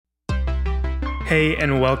Hey,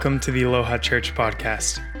 and welcome to the Aloha Church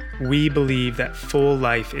podcast. We believe that full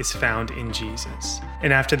life is found in Jesus.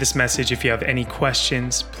 And after this message, if you have any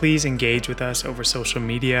questions, please engage with us over social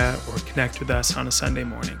media or connect with us on a Sunday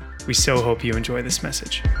morning. We so hope you enjoy this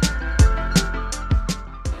message.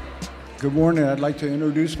 Good morning. I'd like to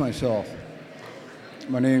introduce myself.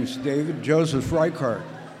 My name's David Joseph Reichart.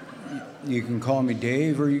 You can call me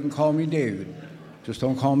Dave or you can call me David. Just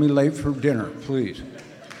don't call me late for dinner, please.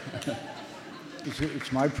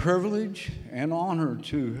 It's my privilege and honor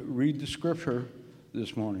to read the scripture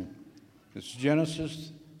this morning. It's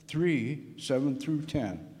Genesis 3, 7 through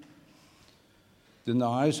 10. Then the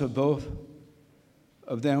eyes of both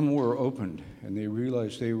of them were opened, and they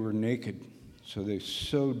realized they were naked. So they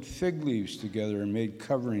sewed fig leaves together and made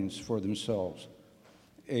coverings for themselves.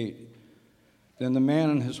 8. Then the man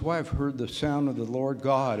and his wife heard the sound of the Lord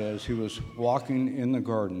God as he was walking in the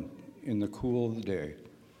garden in the cool of the day.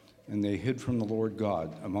 And they hid from the Lord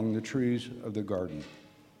God among the trees of the garden.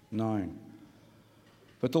 9.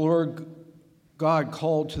 But the Lord God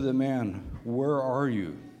called to the man, "Where are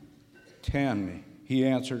you?" 10. He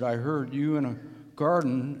answered, "I heard you in a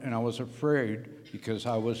garden, and I was afraid because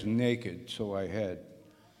I was naked, so I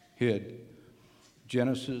hid."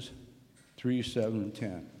 Genesis 3, 7, and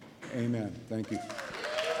 10. Amen. Thank you.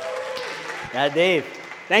 Yeah, Dave,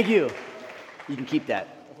 thank you. You can keep that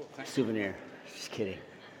souvenir. Just kidding.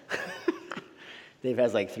 Dave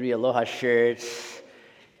has like 3 Aloha shirts.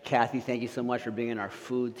 Kathy, thank you so much for being in our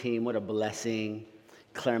food team. What a blessing.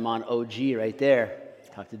 Claremont OG right there.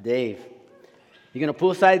 Talk to Dave. You gonna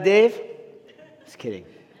poolside, Dave? Just kidding.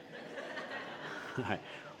 All right.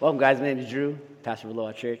 Welcome, guys. My name is Drew, pastor of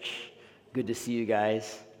Aloha Church. Good to see you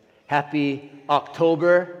guys. Happy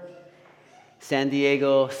October, San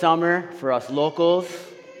Diego summer for us locals,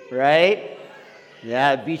 right?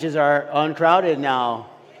 Yeah, beaches are uncrowded now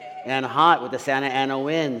and hot with the Santa Ana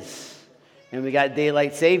winds. And we got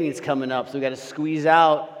daylight savings coming up, so we got to squeeze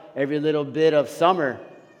out every little bit of summer.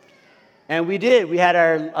 And we did. We had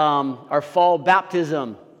our fall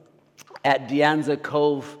baptism at Dianza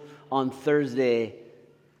Cove on Thursday.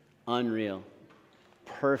 Unreal.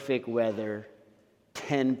 Perfect weather.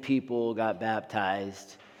 10 people got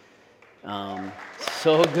baptized.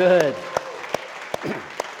 So good.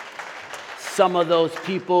 Some of those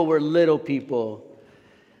people were little people,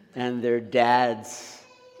 and their dads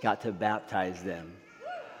got to baptize them.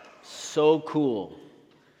 So cool.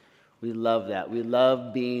 We love that. We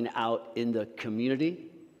love being out in the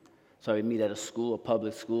community. So we meet at a school, a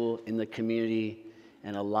public school, in the community,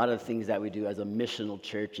 and a lot of things that we do as a missional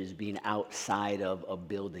church is being outside of a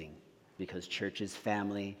building, because church is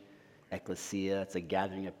family, ecclesia, it's a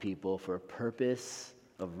gathering of people for a purpose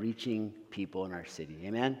of reaching people in our city.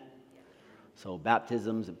 Amen? So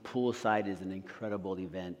baptisms and poolside is an incredible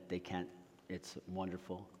event. It's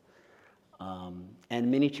wonderful.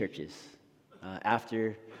 And many churches,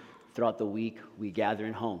 throughout the week, we gather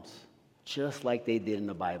in homes, just like they did in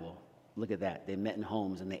the Bible. Look at that. They met in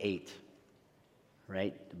homes and they ate,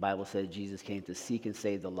 right? The Bible says Jesus came to seek and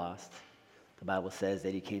save the lost. The Bible says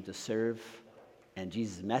that he came to serve. And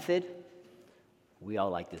Jesus' method, we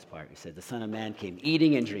all like this part. He said the Son of Man came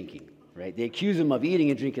eating and drinking. Right? They accuse him of eating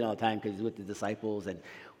and drinking all the time because he's with the disciples and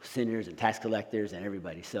sinners and tax collectors and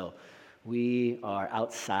everybody. So we are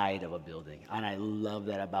outside of a building. And I love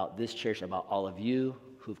that about this church, about all of you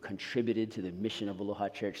who've contributed to the mission of Aloha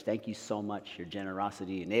Church. Thank you so much. Your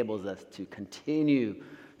generosity enables us to continue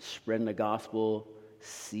spreading the gospel,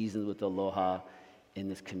 seasoned with Aloha in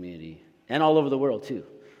this community and all over the world too.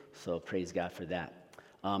 So praise God for that.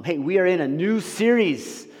 Hey, we are in a new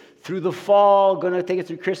series through the fall, going to take us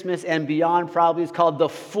through Christmas and beyond probably. It's called The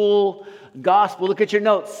Full Gospel. Look at your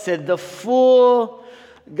notes. It said The Full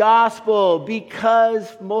Gospel,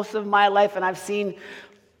 because most of my life, and I've seen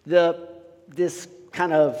this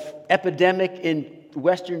kind of epidemic in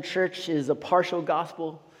Western church is a partial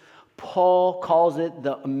gospel. Paul calls it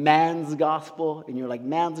the man's gospel, and you're like,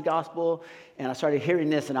 man's gospel? And I started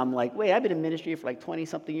hearing this, and I'm like, wait, I've been in ministry for like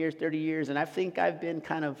 20-something years, 30 years, and I think I've been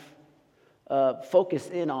kind of focus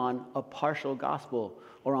in on a partial gospel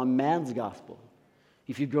or on man's gospel.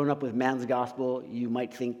 If you've grown up with man's gospel, you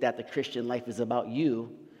might think that the Christian life is about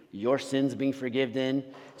you, your sins being forgiven,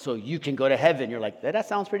 so you can go to heaven. You're like, that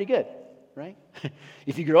sounds pretty good, right?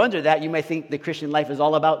 If you grow under that, you might think the Christian life is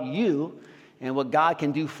all about you and what God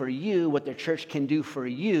can do for you, what the church can do for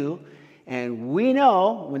you. And we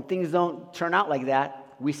know when things don't turn out like that,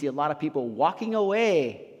 we see a lot of people walking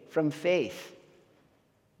away from faith.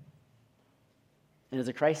 And it's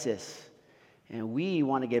a crisis. And we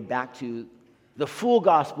want to get back to the full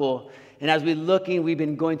gospel And as we've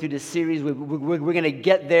been going through this series. We're going to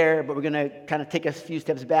get there, but we're going to kind of take a few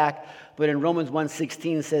steps back. But in Romans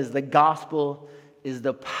 1:16 it says, the gospel is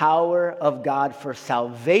the power of God for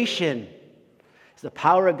salvation. It's the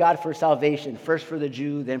power of God for salvation, first for the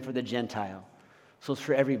Jew, then for the Gentile. So it's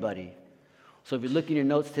for everybody. So if you look in your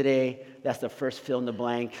notes today, that's the first fill in the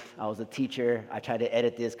blank. I was a teacher. I tried to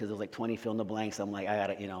edit this because it was like 20 fill in the blanks. I'm like, I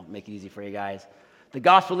got to, make it easy for you guys. The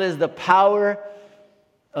gospel is the power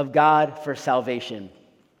of God for salvation.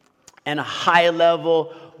 And a high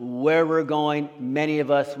level, where we're going, many of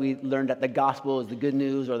us, we learned that the gospel is the good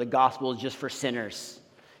news, or the gospel is just for sinners.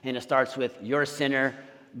 And it starts with, you're a sinner,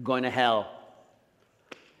 going to hell.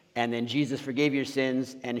 And then Jesus forgave your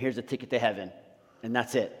sins, and here's a ticket to heaven. And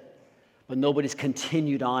that's it. But nobody's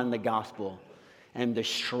continued on the gospel. And the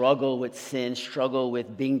struggle with sin, struggle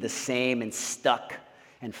with being the same and stuck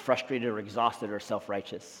and frustrated or exhausted or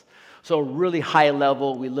self-righteous. So really high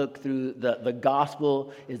level, we look through the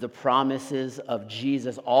gospel is the promises of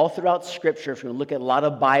Jesus all throughout Scripture. If you're going to look at a lot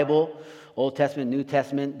of Bible, Old Testament, New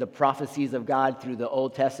Testament, the prophecies of God through the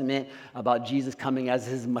Old Testament about Jesus coming as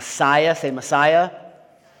his Messiah. Say Messiah.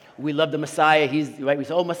 We love the Messiah. He's right. We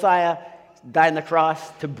say, oh, Messiah died on the cross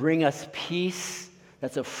to bring us peace.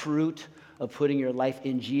 That's a fruit of putting your life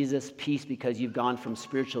in Jesus. Peace because you've gone from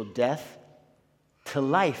spiritual death to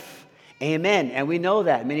life. Amen. And we know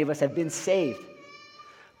that. Many of us have been saved.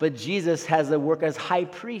 But Jesus has the work as high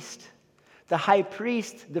priest. The high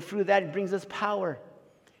priest, the fruit of that brings us power.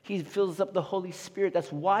 He fills up the Holy Spirit.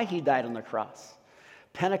 That's why he died on the cross.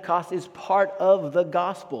 Pentecost is part of the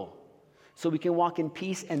gospel. So we can walk in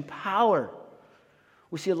peace and power.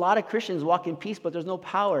 We see a lot of Christians walk in peace, but there's no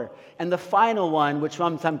power. And the final one, which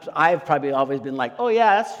sometimes I've probably always been like, oh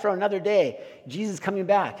yeah, that's for another day. Jesus coming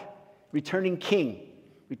back, returning king.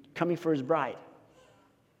 Coming for his bride.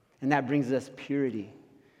 And that brings us purity.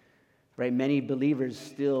 Right? Many believers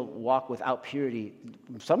still walk without purity.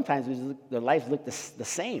 Sometimes their lives look the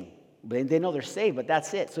same. They know they're saved, but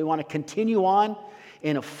that's it. So we want to continue on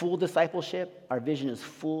in a full discipleship. Our vision is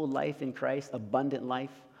full life in Christ, abundant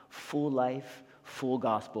life, full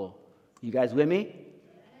gospel. You guys with me?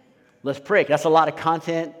 Let's pray. That's a lot of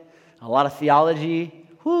content, a lot of theology.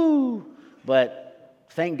 Whoo! But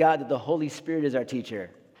thank God that the Holy Spirit is our teacher.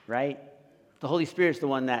 Right? The Holy Spirit's the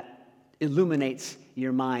one that illuminates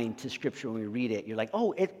your mind to Scripture when we read it. You're like,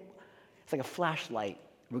 oh, it's like a flashlight.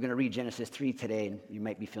 We're going to read Genesis 3 today, and you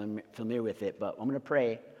might be familiar with it, but I'm going to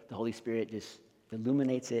pray the Holy Spirit just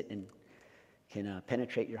illuminates it and can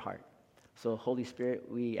penetrate your heart. So, Holy Spirit,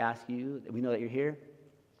 we ask you, we know that you're here.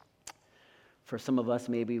 For some of us,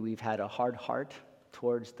 maybe we've had a hard heart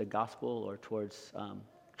towards the gospel or towards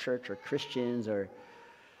church or Christians or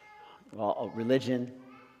religion.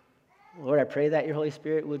 Lord, I pray that your Holy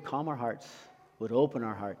Spirit would calm our hearts, would open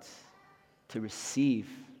our hearts to receive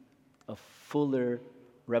a fuller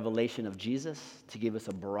revelation of Jesus, to give us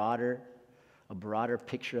a broader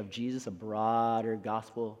picture of Jesus, a broader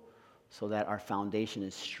gospel, so that our foundation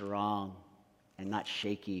is strong and not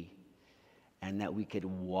shaky, and that we could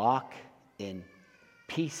walk in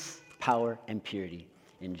peace, power, and purity.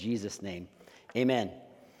 In Jesus' name, amen.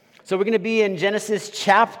 So we're going to be in Genesis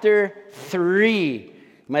chapter 3.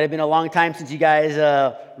 It might have been a long time since you guys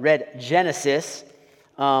read Genesis.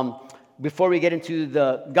 Before we get into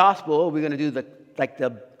the gospel, we're going to do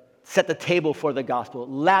set the table for the gospel.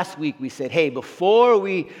 Last week we said, hey, before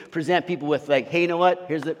we present people with hey, you know what?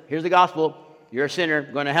 Here's the gospel. You're a sinner,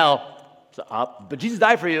 going to hell. But Jesus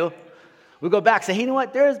died for you. We go back and say, hey, you know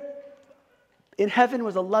what? In heaven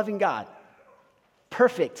was a loving God.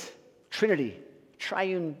 Perfect Trinity.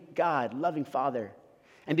 Triune God, loving Father.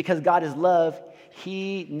 And because God is love,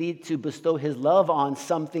 he needed to bestow his love on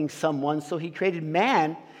someone, so he created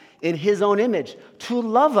man in his own image to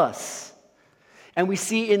love us. And we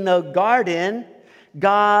see in the garden,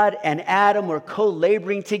 God and Adam were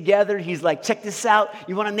co-laboring together. He's like, check this out.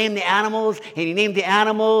 You want to name the animals? And he named the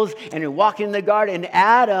animals, and you're walking in the garden. And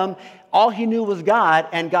Adam, all he knew was God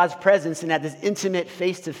and God's presence, and had this intimate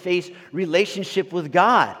face-to-face relationship with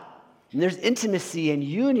God. And there's intimacy and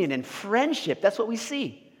union and friendship. That's what we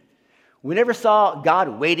see. We never saw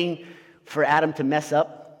God waiting for Adam to mess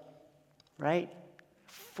up, right?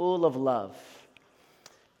 Full of love.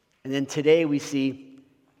 And then today we see,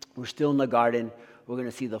 we're still in the garden, we're going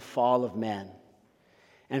to see the fall of man.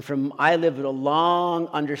 And I live with a long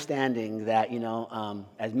understanding that,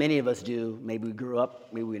 as many of us do, maybe we grew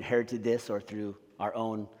up, maybe we inherited this, or through our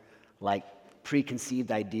own,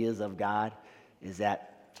 preconceived ideas of God, is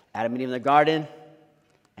that Adam and Eve in the garden,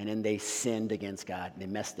 and then they sinned against God, they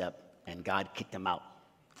messed up. And God kicked them out.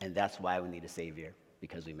 And that's why we need a Savior,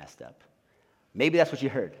 because we messed up. Maybe that's what you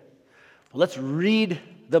heard. Let's read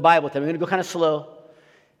the Bible. We're going to go kind of slow.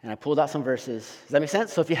 And I pulled out some verses. Does that make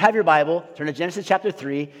sense? So if you have your Bible, turn to Genesis chapter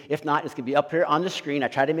 3. If not, it's going to be up here on the screen. I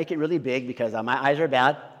tried to make it really big because my eyes are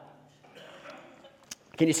bad.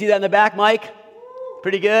 Can you see that in the back, Mike?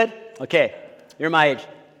 Pretty good? Okay, you're my age.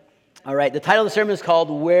 All right, the title of the sermon is called,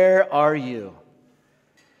 Where Are You?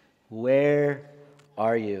 Where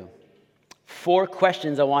are you? 4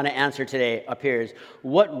 questions I want to answer today up here is,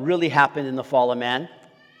 what really happened in the fall of man?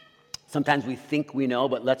 Sometimes we think we know,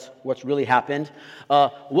 but what's really happened?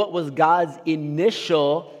 What was God's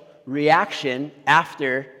initial reaction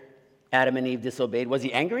after Adam and Eve disobeyed? Was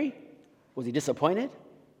he angry? Was he disappointed?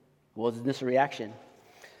 What was his initial reaction?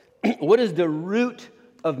 What is the root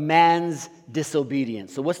of man's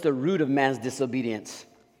disobedience? So what's the root of man's disobedience?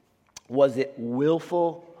 Was it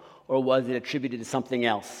willful or was it attributed to something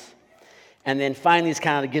else? And then finally, this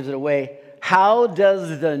kind of gives it away. How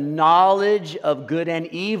does the knowledge of good and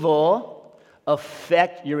evil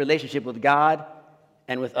affect your relationship with God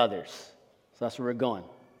and with others? So that's where we're going,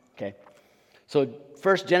 okay? So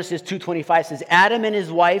first, Genesis 2:25 says, Adam and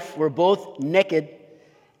his wife were both naked,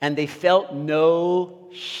 and they felt no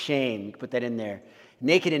shame. You can put that in there.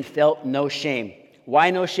 Naked and felt no shame. Why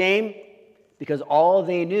no shame? Because all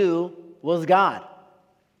they knew was God.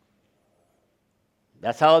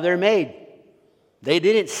 That's how they're made. They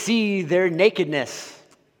didn't see their nakedness,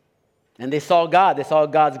 and they saw God. They saw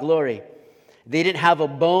God's glory. They didn't have a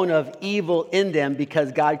bone of evil in them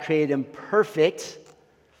because God created them perfect.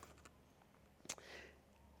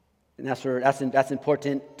 And that's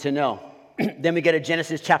important to know. Then we get to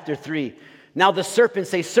Genesis chapter 3. Now the serpent,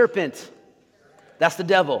 say serpent, that's the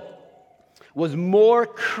devil, was more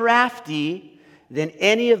crafty than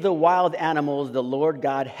any of the wild animals the Lord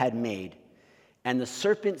God had made. And the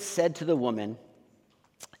serpent said to the woman,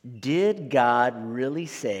 did God really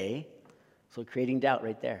say, so creating doubt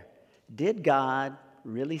right there, did God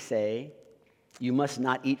really say, you must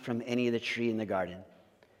not eat from any of the tree in the garden?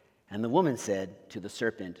 And the woman said to the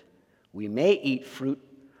serpent, we may eat fruit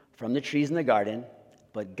from the trees in the garden,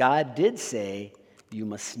 but God did say, you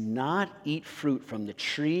must not eat fruit from the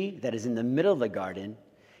tree that is in the middle of the garden,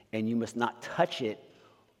 and you must not touch it,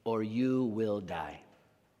 or you will die.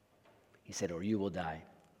 He said, or you will die.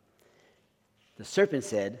 The serpent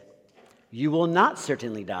said, you will not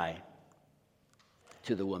certainly die,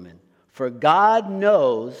 to the woman. For God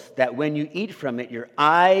knows that when you eat from it, your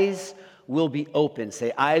eyes will be opened.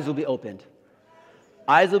 Say, eyes will be opened.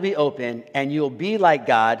 Eyes will be opened, and you'll be like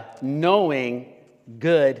God, knowing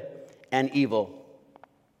good and evil.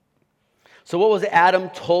 So what was Adam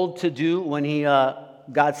told to do when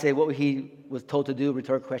God said what he was told to do?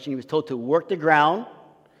 Rhetorical question. He was told to work the ground,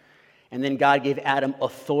 and then God gave Adam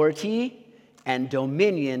authority and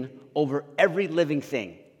dominion over every living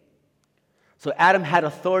thing. So Adam had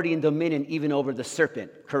authority and dominion even over the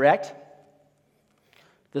serpent, correct?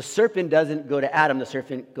 The serpent doesn't go to Adam, the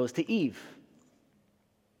serpent goes to Eve.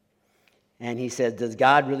 And he says, does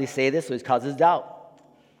God really say this? So he causes doubt.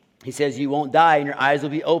 He says, you won't die and your eyes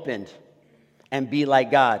will be opened and be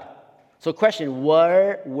like God. So question,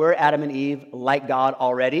 were Adam and Eve like God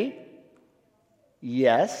already?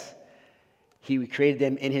 Yes. He created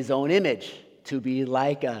them in his own image to be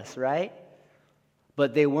like us, right?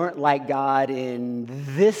 But they weren't like God in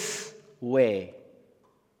this way,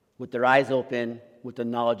 with their eyes open, with the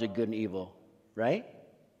knowledge of good and evil, right?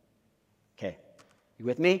 Okay. You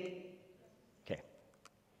with me? Okay.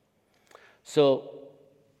 So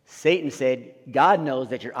Satan said, God knows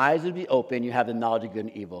that your eyes would be open, you have the knowledge of good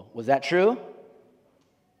and evil. Was that true?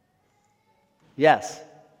 Yes.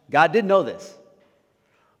 God did know this.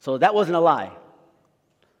 So that wasn't a lie.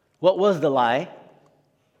 What was the lie?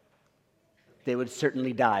 They would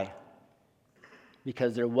certainly die,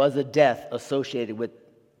 because there was a death associated with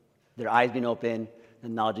their eyes being open, the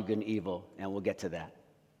knowledge of good and evil, and we'll get to that.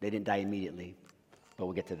 They didn't die immediately, but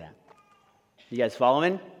we'll get to that. You guys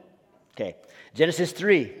following? Okay. Genesis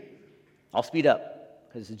 3. I'll speed up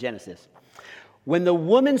because it's Genesis. When the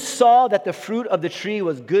woman saw that the fruit of the tree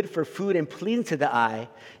was good for food and pleasing to the eye,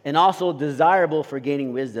 and also desirable for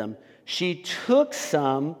gaining wisdom, she took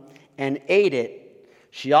some and ate it.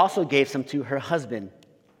 She also gave some to her husband,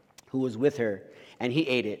 who was with her, and he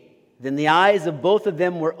ate it. Then the eyes of both of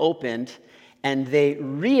them were opened, and they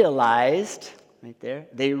realized, right there,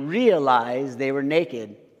 they realized they were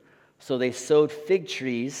naked. So they sewed fig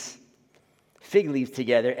leaves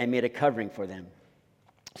together, and made a covering for them.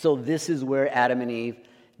 So this is where Adam and Eve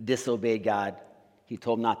disobeyed God. He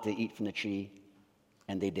told them not to eat from the tree,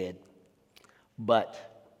 and they did. But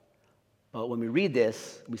when we read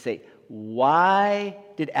this, we say, why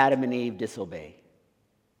did Adam and Eve disobey?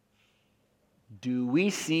 Do we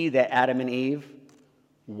see that Adam and Eve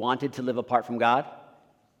wanted to live apart from God?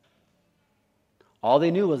 All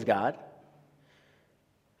they knew was God.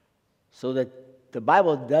 So that the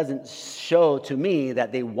Bible doesn't show to me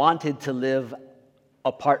that they wanted to live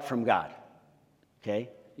apart from God. Okay?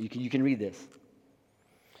 You can read this.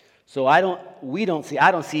 So I don't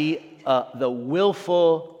see the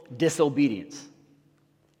willful disobedience.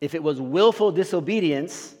 If it was willful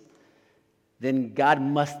disobedience, then God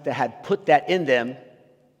must have had put that in them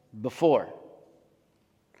before.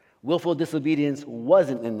 Willful disobedience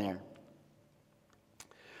wasn't in there.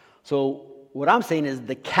 So what I'm saying is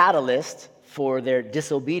the catalyst for their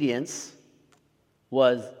disobedience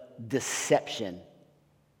was deception.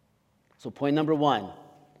 So point number one,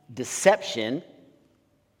 deception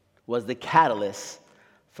was the catalyst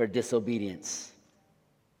for disobedience.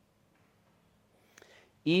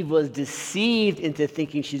 Eve was deceived into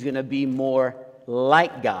thinking she's going to be more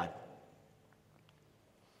like God.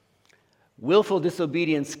 Willful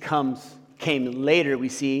disobedience came later, we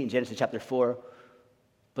see in Genesis chapter 4,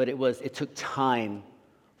 but it took time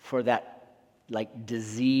for that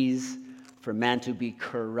disease, for man to be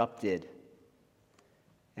corrupted.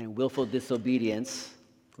 And willful disobedience,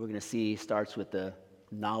 we're going to see, starts with the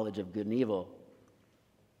knowledge of good and evil,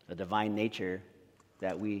 a divine nature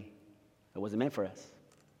that wasn't meant for us.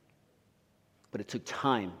 But it took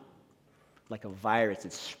time. Like a virus,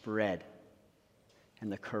 it spread. And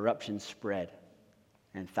the corruption spread.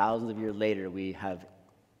 And thousands of years later, we have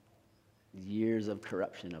years of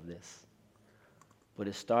corruption of this. But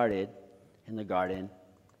it started in the garden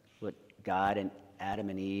with God and Adam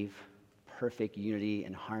and Eve, perfect unity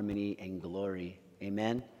and harmony and glory.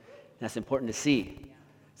 Amen? And that's important to see.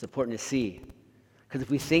 It's important to see. Because if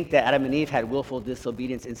we think that Adam and Eve had willful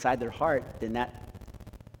disobedience inside their heart, then that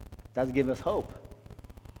doesn't give us hope.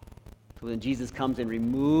 So when Jesus comes and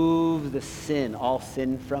removes the sin, all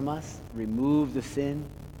sin from us, removes the sin,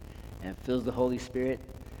 and fills the Holy Spirit,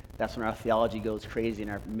 that's when our theology goes crazy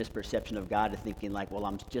and our misperception of God is thinking well,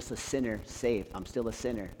 I'm just a sinner saved. I'm still a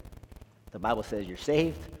sinner. The Bible says you're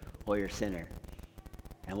saved or you're a sinner.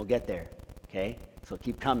 And we'll get there, okay? So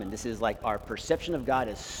keep coming. This is our perception of God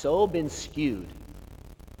has so been skewed.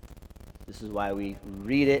 This is why we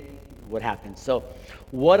read it, what happened. So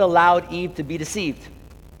what allowed Eve to be deceived?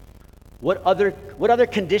 What other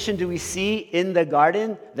condition do we see in the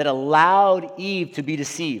garden that allowed Eve to be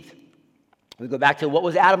deceived? We go back to what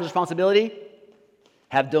was Adam's responsibility?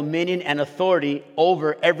 Have dominion and authority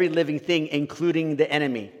over every living thing, including the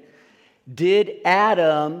enemy. Did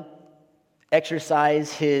Adam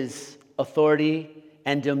exercise his authority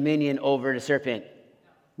and dominion over the serpent?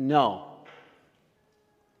 No.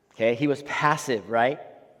 Okay, he was passive, right?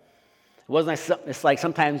 It wasn't it's like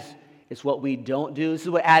sometimes it's what we don't do. This is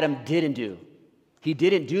what Adam didn't do. He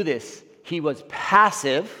didn't do this. He was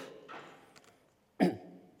passive.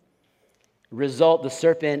 Result, the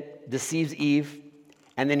serpent deceives Eve,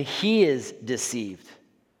 and then he is deceived.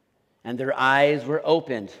 And their eyes were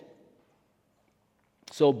opened.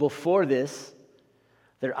 So before this,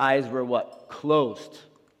 their eyes were what? Closed.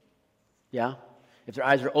 Yeah? If their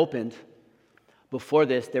eyes were opened, before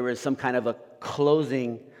this, there was some kind of a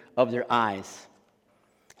closing of their eyes.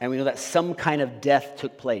 And we know that some kind of death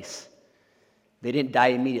took place. They didn't die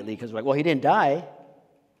immediately because we're he didn't die.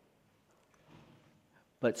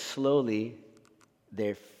 But slowly,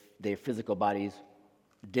 their physical bodies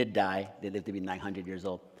did die. They lived to be 900 years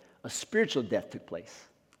old. A spiritual death took place.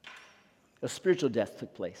 A spiritual death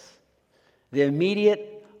took place. The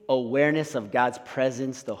immediate awareness of God's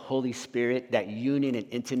presence, the Holy Spirit, that union and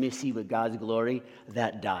intimacy with God's glory,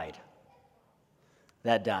 that died.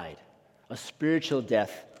 That died. A spiritual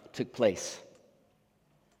death took place.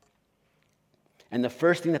 And the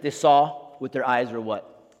first thing that they saw with their eyes were what?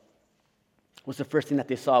 What's the first thing that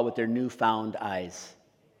they saw with their newfound eyes?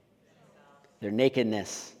 Their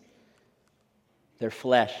nakedness. Their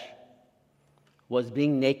flesh. Was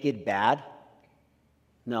being naked bad?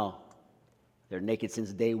 No. They're naked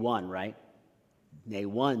since day one, right? Day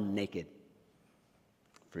one, naked.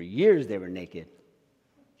 For years they were naked.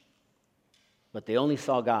 But they only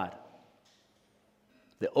saw God.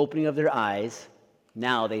 The opening of their eyes,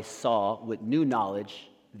 now they saw with new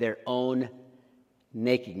knowledge their own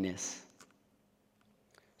nakedness.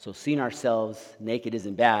 So seeing ourselves naked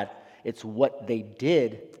isn't bad. It's what they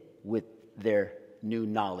did with their new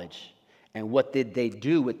knowledge. And what did they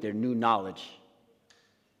do with their new knowledge?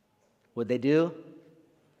 What did they do?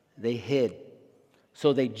 They hid.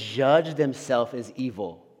 So they judged themselves as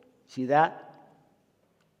evil. See that?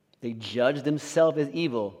 They judged themselves as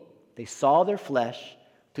evil. They saw their flesh,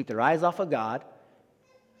 took their eyes off of God,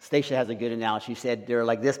 Stacia has a good analogy. She said they were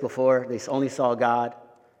like this before. They only saw God.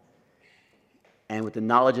 And with the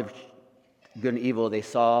knowledge of good and evil, they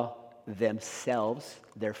saw themselves,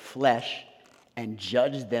 their flesh, and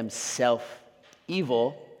judged themselves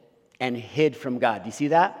evil and hid from God. Do you see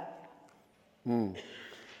that? And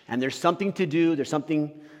there's something to do. There's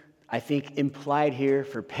something, I think, implied here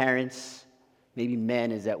for parents, maybe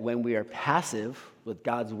men, is that when we are passive with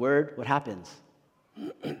God's word, what happens?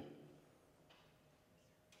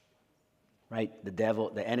 Right? The devil,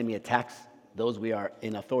 the enemy attacks those we are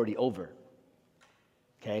in authority over.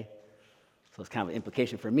 Okay? So it's kind of an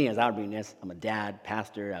implication for me as I'm reading this. I'm a dad,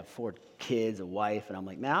 pastor, I have 4 kids, a wife, and I'm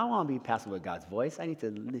like, man, I don't want to be passive with God's voice. I need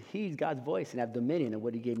to heed God's voice and have dominion of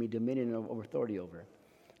what he gave me dominion and authority over.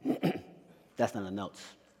 That's not in the notes.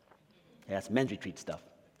 Okay, that's men's retreat stuff.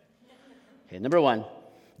 Okay, number 1,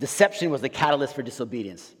 deception was the catalyst for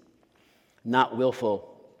disobedience, not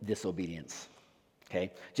willful disobedience.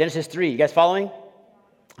 Okay, Genesis 3, you guys following?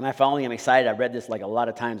 Am I following? I'm excited. I've read this like a lot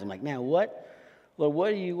of times. I'm like, man, Lord,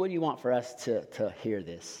 what do you want for us to hear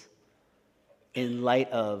this? In light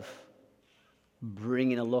of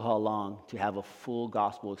bringing Aloha along to have a full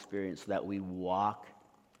gospel experience so that we walk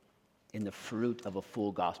in the fruit of a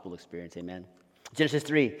full gospel experience. Amen. Genesis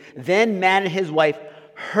 3. Then man and his wife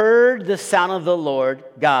heard the sound of the Lord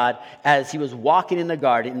God as he was walking in the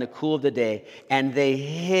garden in the cool of the day, and they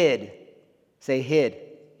hid. Say hid.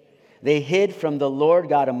 They hid from the Lord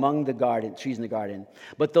God among the trees in the garden.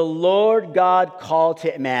 But the Lord God called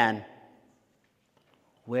to man,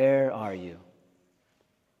 where are you?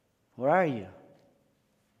 Where are you?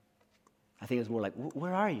 I think it's more like,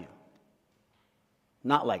 where are you?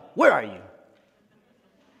 Not like, where are you?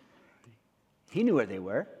 He knew where they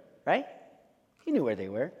were, right? He knew where they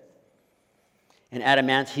were.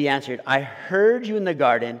 And he answered, I heard you in the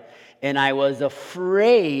garden, and I was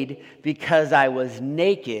afraid because I was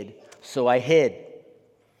naked, so I hid.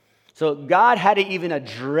 So God hadn't even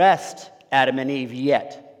addressed Adam and Eve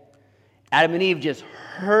yet. Adam and Eve just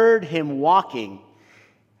heard him walking,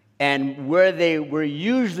 and where they were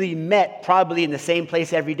usually met, probably in the same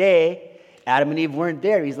place every day, Adam and Eve weren't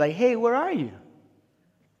there. He's like, hey, where are you?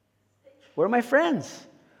 Where are my friends?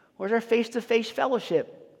 Where's our face-to-face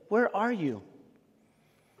fellowship? Where are you?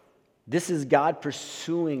 This is God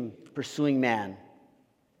pursuing man.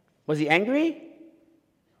 Was he angry?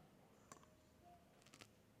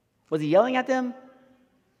 Was he yelling at them?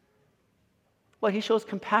 Well, he shows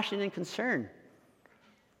compassion and concern.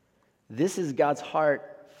 This is God's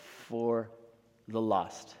heart for the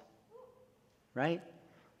lost, right?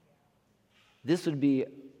 This would be,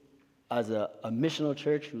 as a missional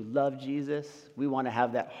church who love Jesus, we want to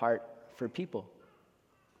have that heart for people.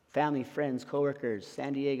 Family, friends, coworkers,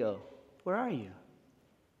 San Diego, where are you?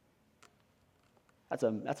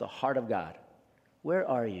 That's a heart of God. Where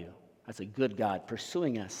are you? That's a good God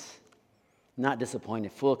pursuing us, not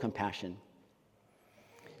disappointed, full of compassion.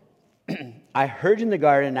 I heard you in the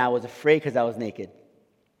garden, and I was afraid because I was naked.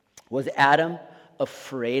 Was Adam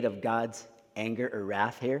afraid of God's anger or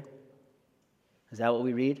wrath here? Is that what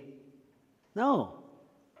we read? No.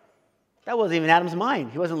 That wasn't even Adam's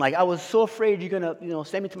mind. He wasn't like, I was so afraid you're going to,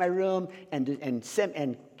 send me to my room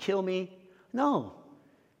and kill me. No.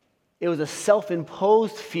 It was a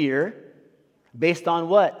self-imposed fear based on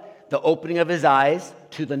what? The opening of his eyes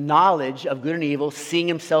to the knowledge of good and evil, seeing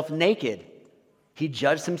himself naked. He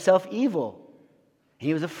judged himself evil.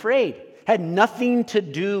 He was afraid. Had nothing to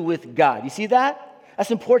do with God. You see that?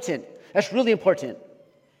 That's important. That's really important.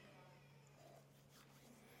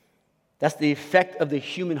 That's the effect of the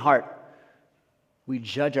human heart. We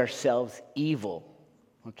judge ourselves evil.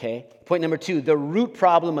 Okay? Point number 2, the root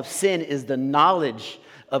problem of sin is the knowledge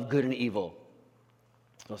of good and evil.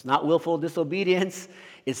 So it's not willful disobedience.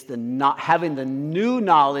 It's the not having the new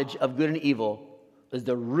knowledge of good and evil is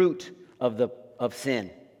the root of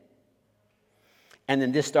sin. And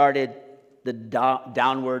then this started the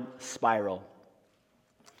downward spiral.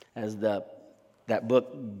 As that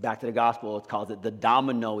book, Back to the Gospel, it calls it the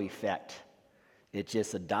domino effect. It's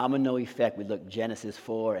just a domino effect. We look Genesis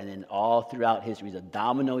 4, and then all throughout history, it's a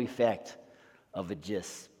domino effect of it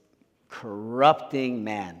just corrupting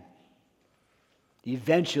man.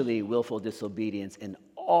 Eventually, willful disobedience and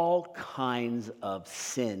all kinds of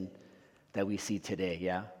sin that we see today,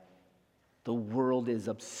 yeah? The world is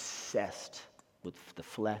obsessed with the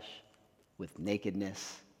flesh, with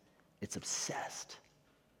nakedness. It's obsessed.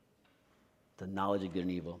 The knowledge of good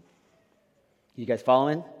and evil. You guys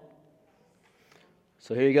following?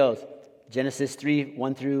 So here he goes. Genesis 3,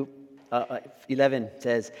 1 through 11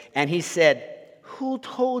 says, and he said, who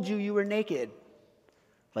told you were naked?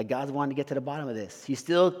 Like God's wanting to get to the bottom of this. He's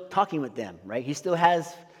still talking with them, right? He still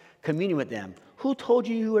has communing with them. Who told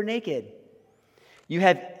you you were naked?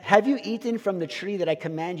 Have you eaten from the tree that I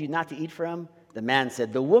command you not to eat from? The man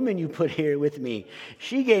said, the woman you put here with me,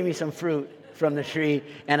 she gave me some fruit from the tree,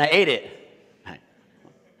 and I ate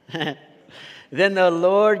it. Then the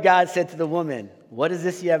Lord God said to the woman, what is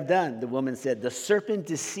this you have done? The woman said, the serpent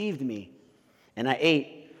deceived me, and I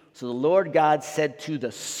ate. So the Lord God said to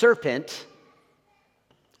the serpent,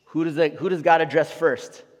 who does God address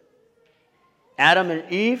first? Adam and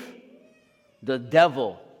Eve? The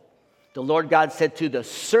devil. The Lord God said to the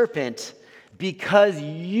serpent, because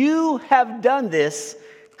you have done this,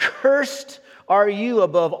 cursed are you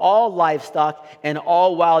above all livestock and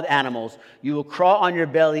all wild animals. You will crawl on your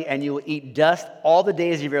belly and you will eat dust all the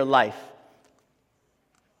days of your life.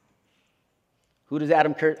 Who does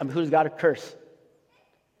who does God curse?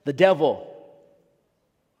 The devil.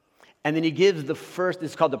 And then he gives the first,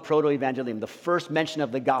 this is called the proto-evangelium, the first mention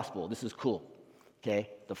of the gospel. This is cool. Okay?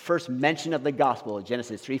 The first mention of the gospel,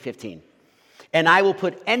 Genesis 3:15. And I will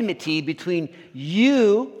put enmity between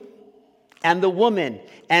you and the woman,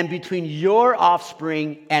 and between your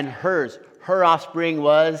offspring and hers. Her offspring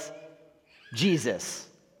was Jesus.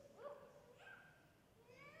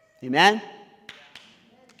 Amen?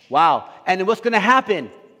 Wow. And then what's going to happen?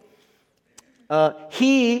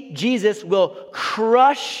 Jesus, will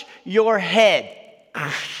crush your head.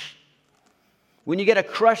 When you get a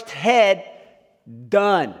crushed head,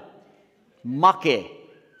 done. Make,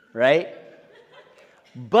 right?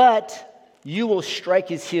 But you will strike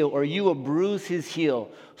his heel, or you will bruise his heel.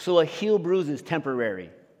 So a heel bruise is temporary,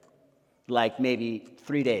 like maybe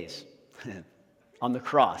 3 days on the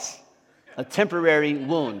cross. A temporary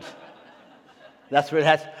wound. That's what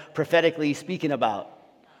that's prophetically speaking about.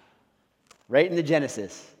 Right in the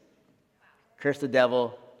Genesis. Curse the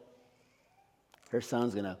devil. Her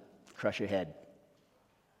son's going to crush your head.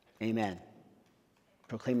 Amen.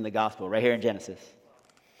 Proclaiming the gospel right here in Genesis.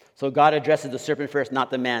 So God addresses the serpent first,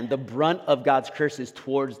 not the man. The brunt of God's curse is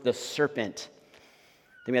towards the serpent.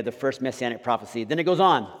 Then we have the first messianic prophecy. Then it goes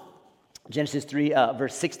on. Genesis 3,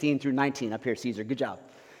 verse 16 through 19. Up here, Caesar. Good job.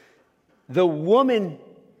 The woman,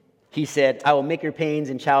 he said, I will make your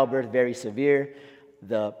pains in childbirth very severe.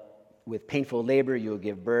 With painful labor, you will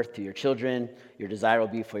give birth to your children. Your desire will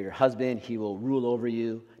be for your husband. He will rule over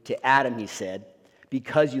you. To Adam, he said,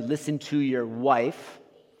 because you listened to your wife,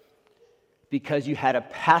 because you had a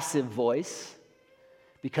passive voice,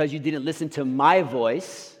 because you didn't listen to my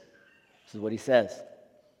voice, this is what he says,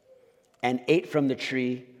 and ate from the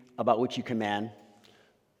tree about which you command,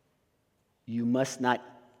 you must not,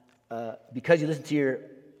 because you listened to your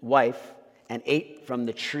wife and ate from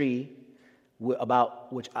the tree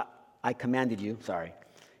about which I commanded you,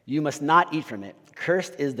 you must not eat from it.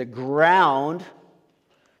 Cursed is the ground.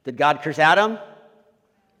 Did God curse Adam?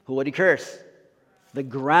 Who would he curse? The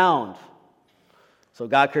ground. So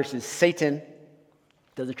God curses Satan,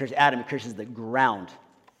 doesn't curse Adam, he curses the ground.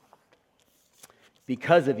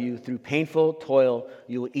 Because of you, through painful toil,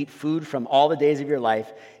 you will eat food from all the days of your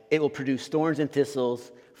life. It will produce thorns and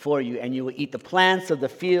thistles for you, and you will eat the plants of the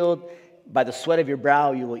field. By the sweat of your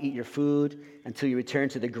brow, you will eat your food until you return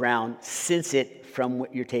to the ground, since it from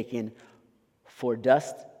what you're taken for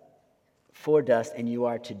dust, and you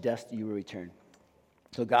are to dust you will return.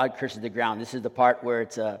 So God curses the ground. This is the part where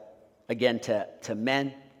it's again, to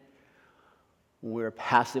men, when we're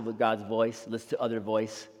passive with God's voice, listen to other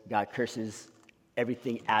voice, God curses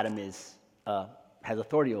everything Adam has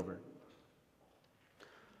authority over.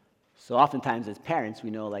 So oftentimes as parents, we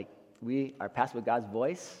know we are passive with God's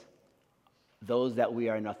voice. Those that we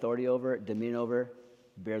are in authority over, dominion over,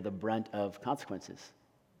 bear the brunt of consequences.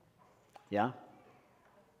 Yeah?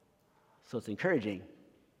 So it's encouraging,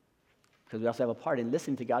 because we also have a part in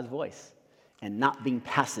listening to God's voice and not being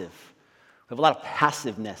passive. We have a lot of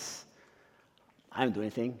passiveness. I don't do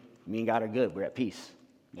anything. Me and God are good. We're at peace.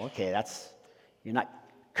 Well, okay, you're not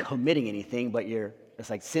committing anything, but it's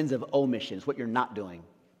like sins of omission. It's what you're not doing.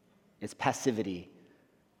 It's passivity.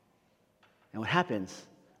 And what happens?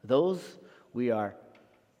 Those we are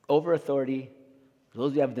over authority,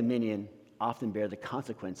 those we have dominion, often bear the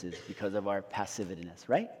consequences because of our passivityness,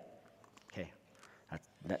 right? Okay.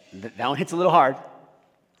 That one hits a little hard.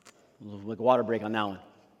 Like a water break on that one.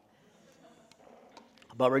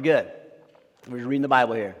 But we're good. We're just reading the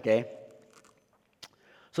Bible here, okay?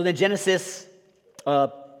 So then Genesis,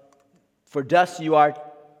 for dust you are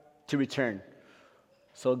to return.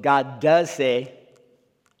 So God does say,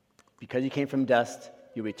 because you came from dust,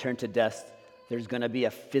 you return to dust. There's going to be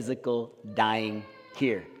a physical dying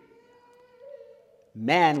here.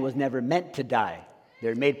 Man was never meant to die.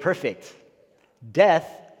 They're made perfect. Death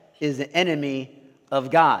is the enemy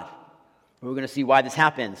of God. We're going to see why this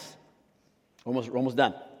happens. We're almost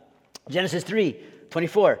done. Genesis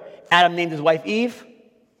 3:24. Adam named his wife Eve.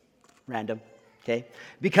 Random. Okay?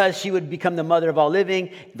 Because she would become the mother of all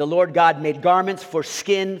living, the Lord God made garments for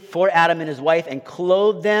skin for Adam and his wife and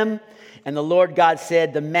clothed them. And the Lord God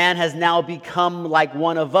said, the man has now become like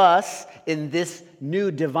one of us in this new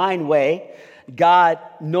divine way. God,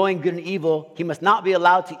 knowing good and evil, he must not be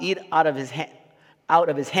allowed to eat out of his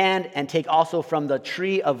hand and take also from the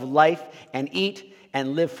tree of life and eat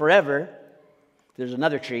and live forever. There's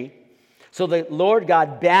another tree. So the Lord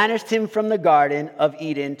God banished him from the Garden of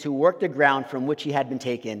Eden to work the ground from which he had been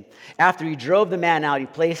taken. After he drove the man out, he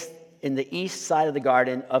placed in the east side of the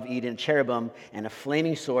Garden of Eden a cherubim and a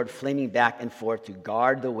flaming sword flaming back and forth to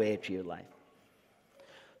guard the way of tree of life.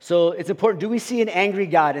 So it's important. Do we see an angry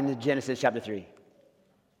God in Genesis chapter 3?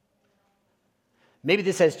 Maybe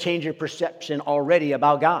this has changed your perception already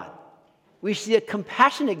about God. We see a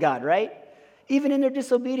compassionate God, right? Even in their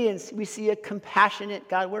disobedience, we see a compassionate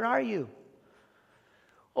God. Where are you?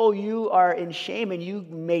 Oh, you are in shame and you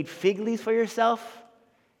made fig leaves for yourself?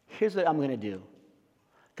 Here's what I'm going to do.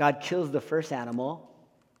 God kills the first animal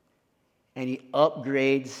and he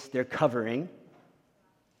upgrades their covering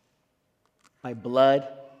by blood.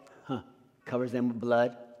 Covers them with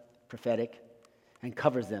blood, prophetic, and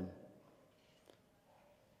covers them.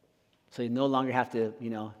 So you no longer have to,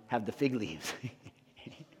 have the fig leaves.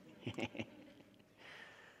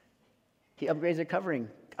 He upgrades their covering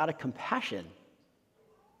out of compassion.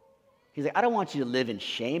 He's like, I don't want you to live in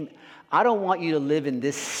shame. I don't want you to live in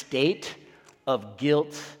this state of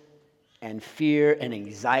guilt and fear and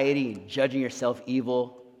anxiety and judging yourself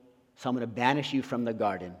evil. So I'm going to banish you from the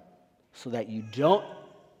garden so that you don't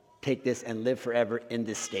take this and live forever in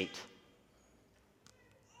this state.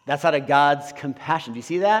 That's out of God's compassion. Do you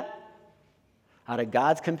see that? Out of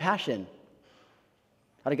God's compassion.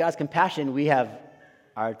 Out of God's compassion, we have,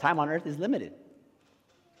 our time on earth is limited.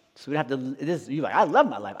 So we have to, you're like, I love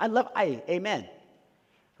my life. Amen.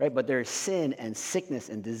 Right? But there's sin and sickness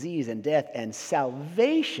and disease and death and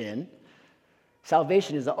salvation.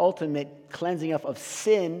 Salvation is the ultimate cleansing of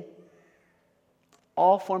sin,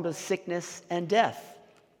 all forms of sickness and death.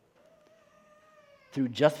 Through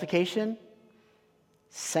justification,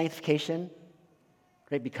 sanctification,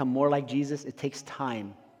 right? Become more like Jesus. It takes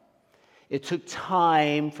time. It took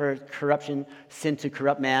time for corruption, sin to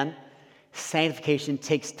corrupt man. Sanctification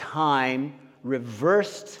takes time,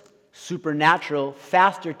 reversed, supernatural,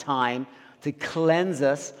 faster time to cleanse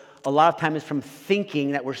us. A lot of time is from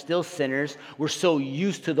thinking that we're still sinners. We're so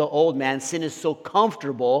used to the old man. Sin is so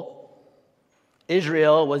comfortable.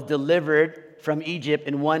 Israel was delivered from Egypt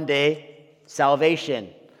in one day, salvation.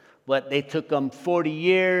 But they took them 40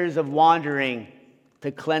 years of wandering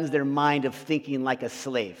to cleanse their mind of thinking like a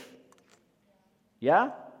slave.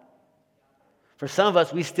 Yeah? For some of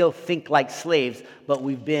us, we still think like slaves, but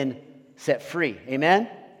we've been set free. Amen?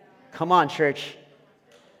 Come on, church.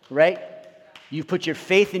 Right? You put your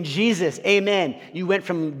faith in Jesus. Amen. You went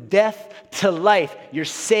from death to life. You're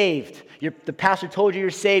saved. The pastor told you you're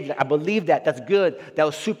saved. I believe that. That's good. That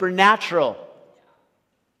was supernatural.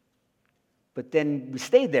 But then we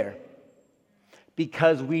stayed there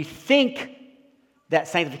because we think that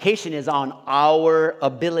sanctification is on our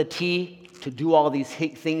ability to do all these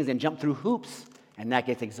things and jump through hoops, and that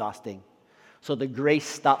gets exhausting. So the grace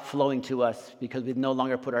stopped flowing to us because we no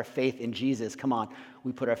longer put our faith in Jesus. Come on,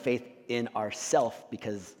 we put our faith in ourselves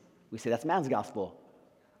because we say that's man's gospel.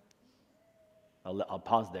 I'll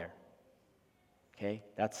pause there. Okay,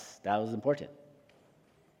 that was important.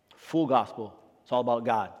 Full gospel. It's all about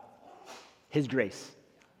God, His grace.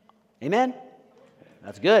 Amen?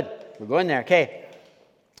 That's good. We're going there. Okay.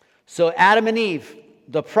 So Adam and Eve,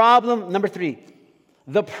 the problem, number 3,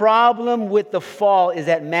 the problem with the fall is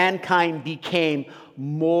that mankind became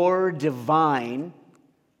more divine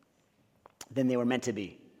than they were meant to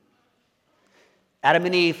be. Adam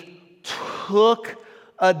and Eve took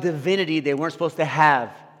a divinity they weren't supposed to have.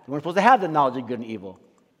 They weren't supposed to have the knowledge of good and evil.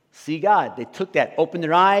 See God. They took that, opened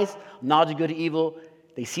their eyes, knowledge of good and evil.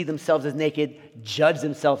 They see themselves as naked, judge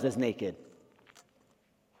themselves as naked.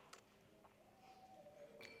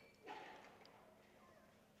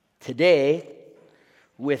 Today,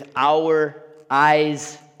 with our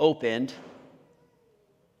eyes opened,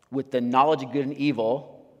 with the knowledge of good and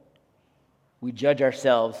evil, we judge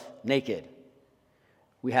ourselves naked.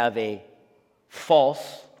 We have a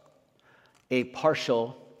false, a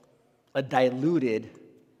partial, a diluted,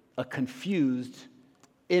 a confused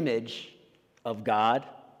image of God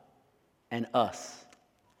and us.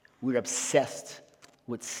 We're obsessed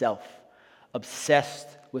with self, obsessed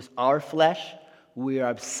with our flesh. We are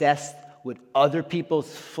obsessed with other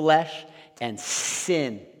people's flesh and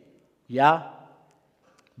sin. Yeah?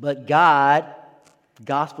 But God,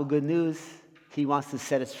 gospel good news, he wants to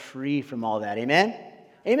set us free from all that. Amen?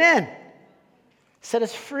 Amen. Set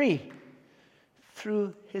us free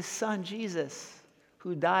through his son, Jesus,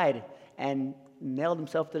 who died and nailed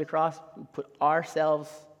himself to the cross, who put ourselves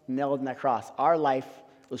nailed in that cross. Our life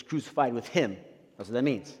was crucified with him. That's what that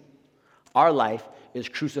means. Our life is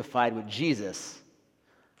crucified with Jesus.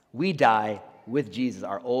 We die with Jesus,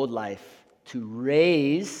 our old life, to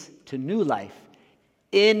raise to new life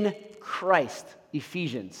in Christ.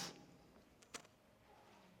 Ephesians.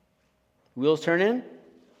 Wheels turn in.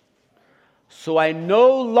 So I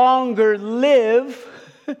no longer live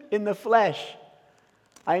in the flesh.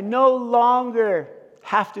 I no longer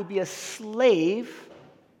have to be a slave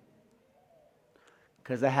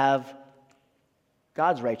because I have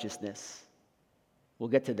God's righteousness. We'll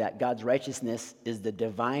get to that. God's righteousness is the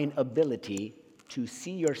divine ability to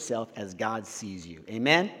see yourself as God sees you.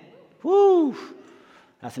 Amen? Woo!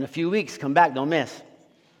 That's in a few weeks. Come back, don't miss.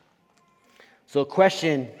 So a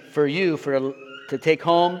question for you to take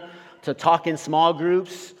home, to talk in small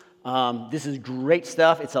groups. This is great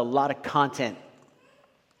stuff. It's a lot of content.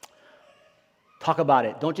 Talk about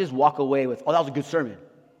it. Don't just walk away with, oh, that was a good sermon.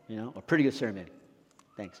 A pretty good sermon.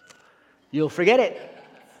 Thanks. You'll forget it.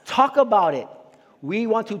 Talk about it. We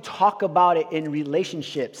want to talk about it in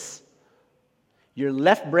relationships. Your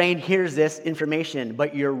left brain hears this information,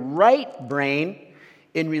 but your right brain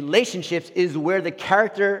in relationships is where the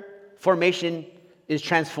character formation is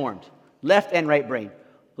transformed. Left and right brain.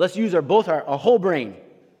 Let's use our whole brain.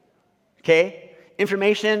 Okay?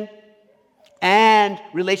 Information and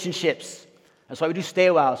relationships. That's why we do stay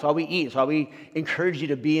a while. That's why we eat. That's why we encourage you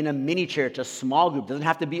to be in a mini church, a small group. It doesn't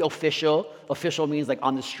have to be official. Official means like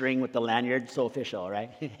on the string with the lanyard. So official,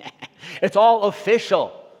 right? It's all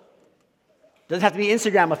official. Doesn't have to be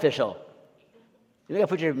Instagram official. You don't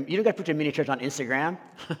got to put your mini church on Instagram.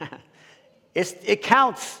 It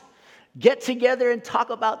counts. Get together and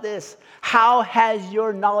talk about this. How has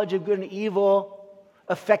your knowledge of good and evil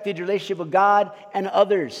affected your relationship with God and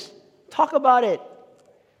others? Talk about it.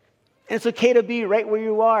 And it's okay to be right where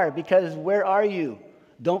you are, because where are you?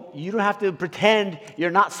 You don't have to pretend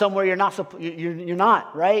you're not somewhere you're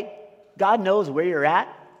not, right? God knows where you're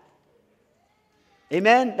at.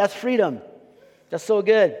 Amen? That's freedom. That's so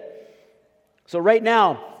good. So right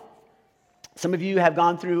now, some of you have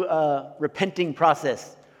gone through a repenting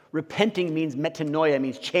process. Repenting means metanoia,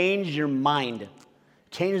 means change your mind.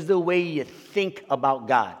 Change the way you think about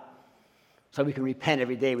God. So we can repent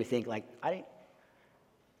every day. We think like, a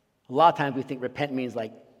lot of times we think repent means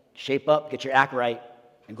like shape up, get your act right,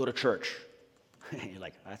 and go to church. You're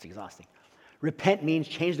like, that's exhausting. Repent means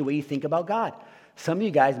change the way you think about God. Some of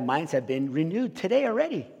you guys' minds have been renewed today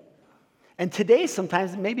already. And today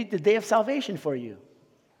sometimes maybe the day of salvation for you.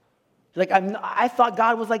 Like, I thought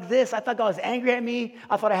God was like this. I thought God was angry at me.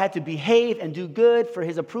 I thought I had to behave and do good for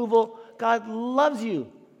his approval. God loves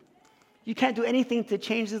you. You can't do anything to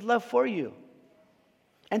change his love for you.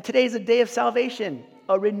 And today is a day of salvation,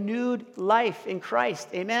 a renewed life in Christ.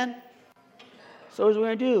 Amen? So here's what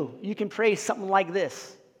we're going to do. You can pray something like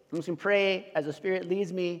this. You can pray as the Spirit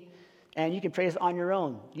leads me, and you can pray this on your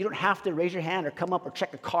own. You don't have to raise your hand or come up or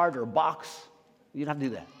check a card or a box. You don't have to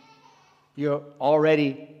do that. You're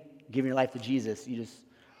already giving your life to Jesus. You just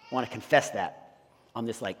want to confess that on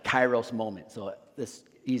this like Kairos moment. So this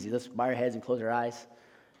easy. Let's bow our heads and close our eyes.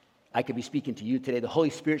 I could be speaking to you today. The Holy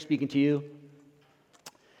Spirit speaking to you.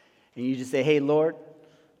 And you just say, hey, Lord,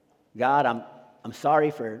 God, I'm sorry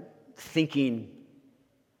for thinking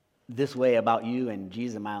this way about you and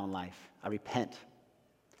Jesus in my own life. I repent.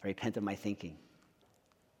 I repent of my thinking.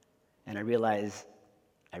 And I realize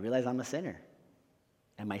I'm a sinner.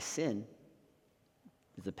 And my sin,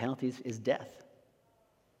 the penalty is death.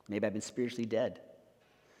 Maybe I've been spiritually dead.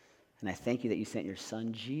 And I thank you that you sent your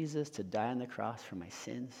son, Jesus, to die on the cross for my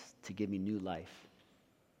sins, to give me new life.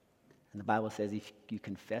 And the Bible says if you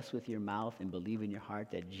confess with your mouth and believe in your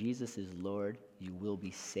heart that Jesus is Lord, you will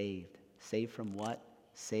be saved. Saved from what?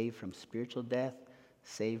 Saved from spiritual death,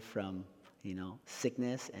 saved from,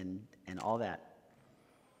 sickness and all that.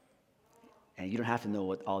 And you don't have to know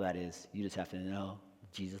what all that is. You just have to know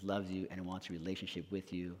Jesus loves you and wants a relationship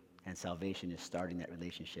with you, and salvation is starting that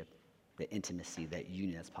relationship, the intimacy, that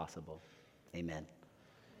union that's possible. Amen.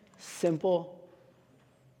 Simple.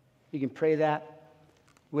 You can pray that.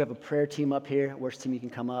 We have a prayer team up here. Worship team, you can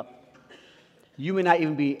come up. You may not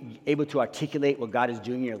even be able to articulate what God is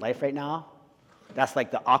doing in your life right now. That's like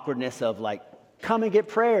the awkwardness of like, come and get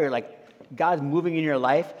prayer. Like, God's moving in your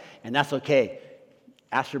life, and that's okay.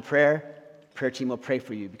 Ask for prayer. Prayer team will pray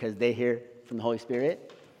for you because they hear from the Holy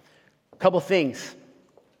Spirit. Couple things.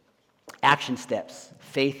 Action steps.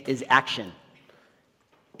 Faith is action.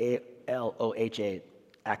 ALOHA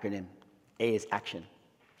acronym. A is action.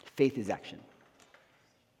 Faith is action.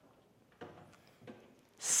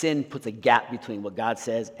 Sin puts a gap between what God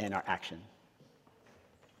says and our action.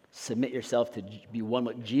 Submit yourself to be one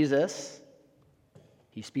with Jesus.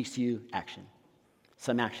 He speaks to you, action.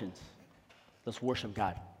 Some actions. Let's worship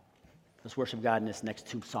God. Let's worship God in this next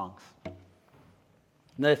 2 songs.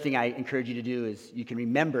 Another thing I encourage you to do is you can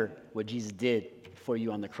remember what Jesus did for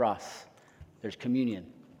you on the cross. There's communion.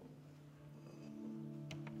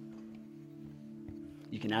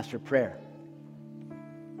 You can ask for prayer.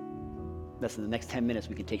 That's in the next 10 minutes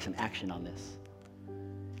we can take some action on this.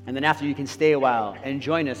 And then after you can stay a while and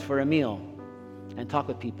join us for a meal and talk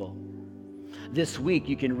with people. This week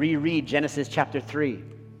you can reread Genesis chapter 3. And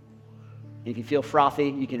if you feel frothy,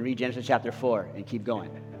 you can read Genesis chapter 4 and keep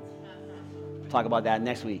going. Talk about that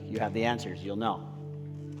next week. You have the answers. You'll know.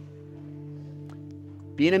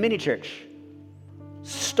 Be in a mini church.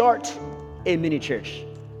 Start a mini church.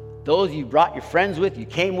 Those you brought your friends with, you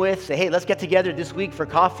came with, say, hey, let's get together this week for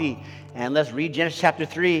coffee and let's read Genesis chapter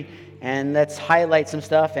 3 and let's highlight some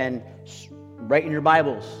stuff and write in your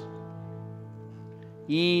Bibles.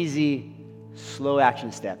 Easy, slow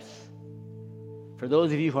action steps. For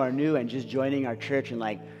those of you who are new and just joining our church and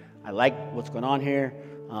like, I like what's going on here,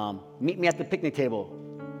 meet me at the picnic table.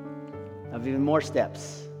 I have even more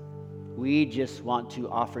steps. We just want to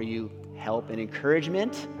offer you help and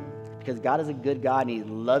encouragement because God is a good God and He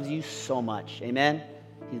loves you so much. Amen?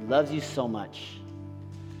 He loves you so much.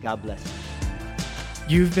 God bless you.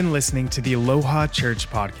 You've been listening to the Aloha Church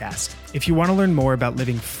podcast. If you want to learn more about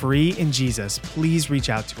living free in Jesus, please reach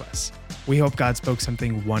out to us. We hope God spoke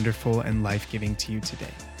something wonderful and life-giving to you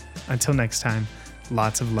today. Until next time,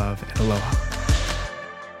 lots of love and aloha.